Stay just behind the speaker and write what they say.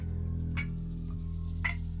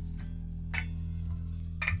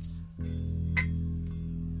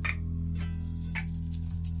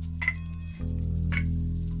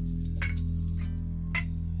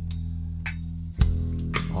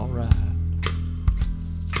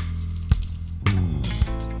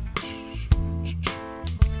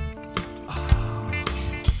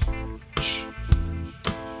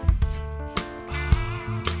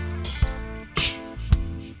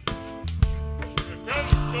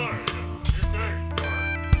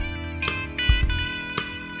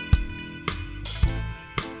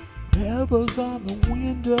elbows on the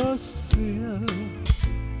windowsill.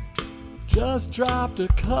 Just dropped a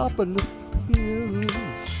couple of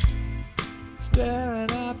pills, staring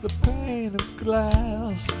at the pane of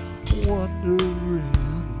glass, wondering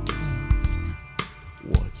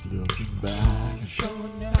what's looking back. Sure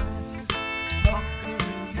nice talking to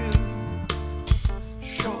you.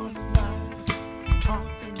 Sure nice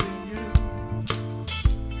talking to you.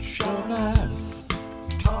 Sure nice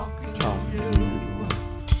Talking to talking you. to you.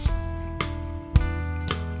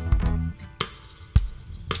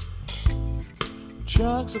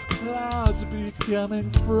 Chunks of clouds becoming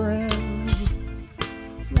friends,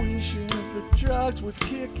 wishing the drugs would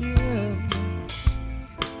kick in.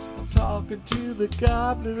 I'm talking to the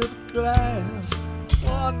goblet of glass.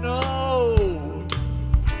 Oh no!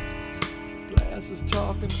 Glass is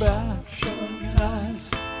talking back. Sure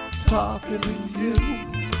nice talking to you.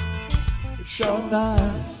 It's sure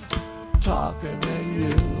nice talking to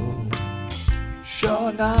you.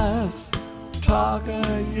 Sure nice talking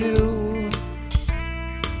to you.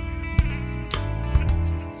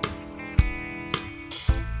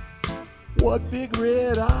 What big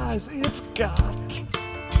red eyes it's got.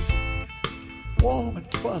 Warm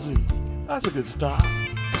and fuzzy, that's a good start.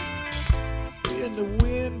 In the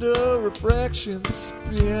window, reflection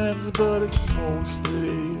spins, but it's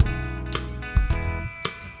mostly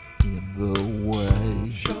in the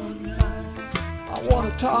way. Sure nice I want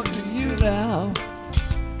to talk to you now.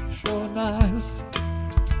 Sure nice.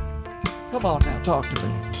 Come on now, talk to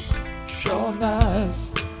me. Sure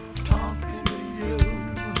nice. talking to you.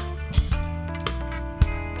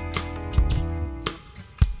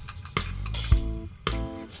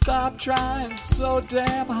 Stop trying so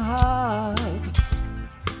damn hard.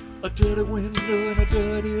 A dirty window in a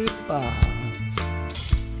dirty bar.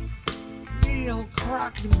 Neon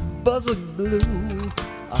cracking, buzzing blue.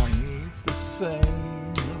 I ain't the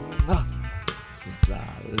same since I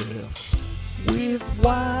left. With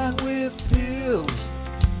wine, with pills,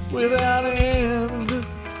 without end.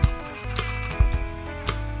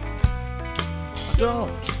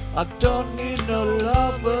 I don't need no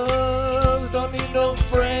lovers, don't need no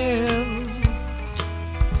friends.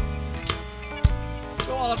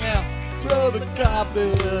 Go on now, throw the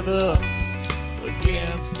goblet up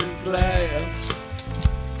against the glass.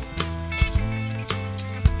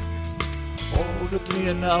 Hold me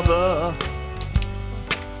another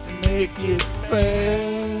and make it fast.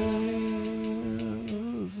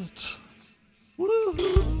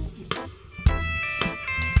 Woo-hoo.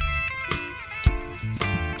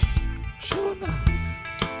 Sure nice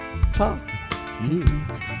talking to you.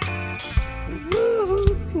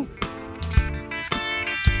 Woo-hoo.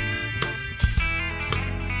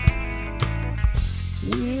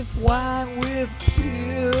 With wine, with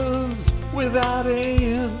pills, without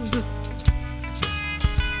end.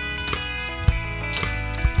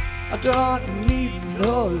 I don't need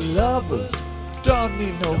no lovers, don't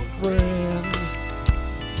need no friends.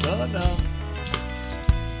 No, no.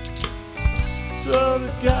 Throw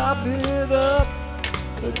the goblet up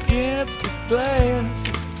against the glass.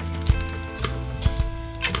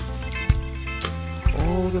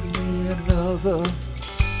 Order me another,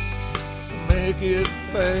 make it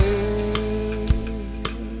fast.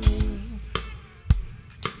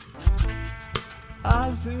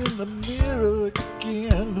 Eyes in the mirror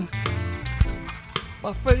again.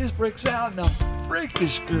 My face breaks out in a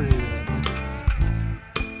freakish grin.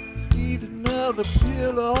 Eat another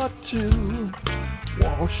pill or two,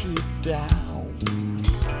 wash it down.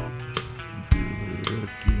 Do it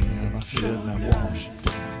again. I said now wash it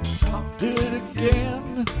down. Do it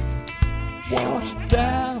again. Wash it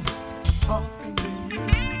down. Talking to you.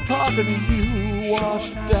 Talking to you, wash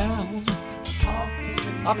it down.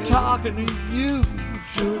 I'm talking to you.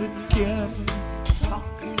 Do it again.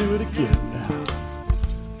 Do it again now.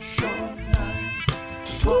 Sure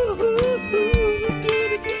nice Woo-hoo.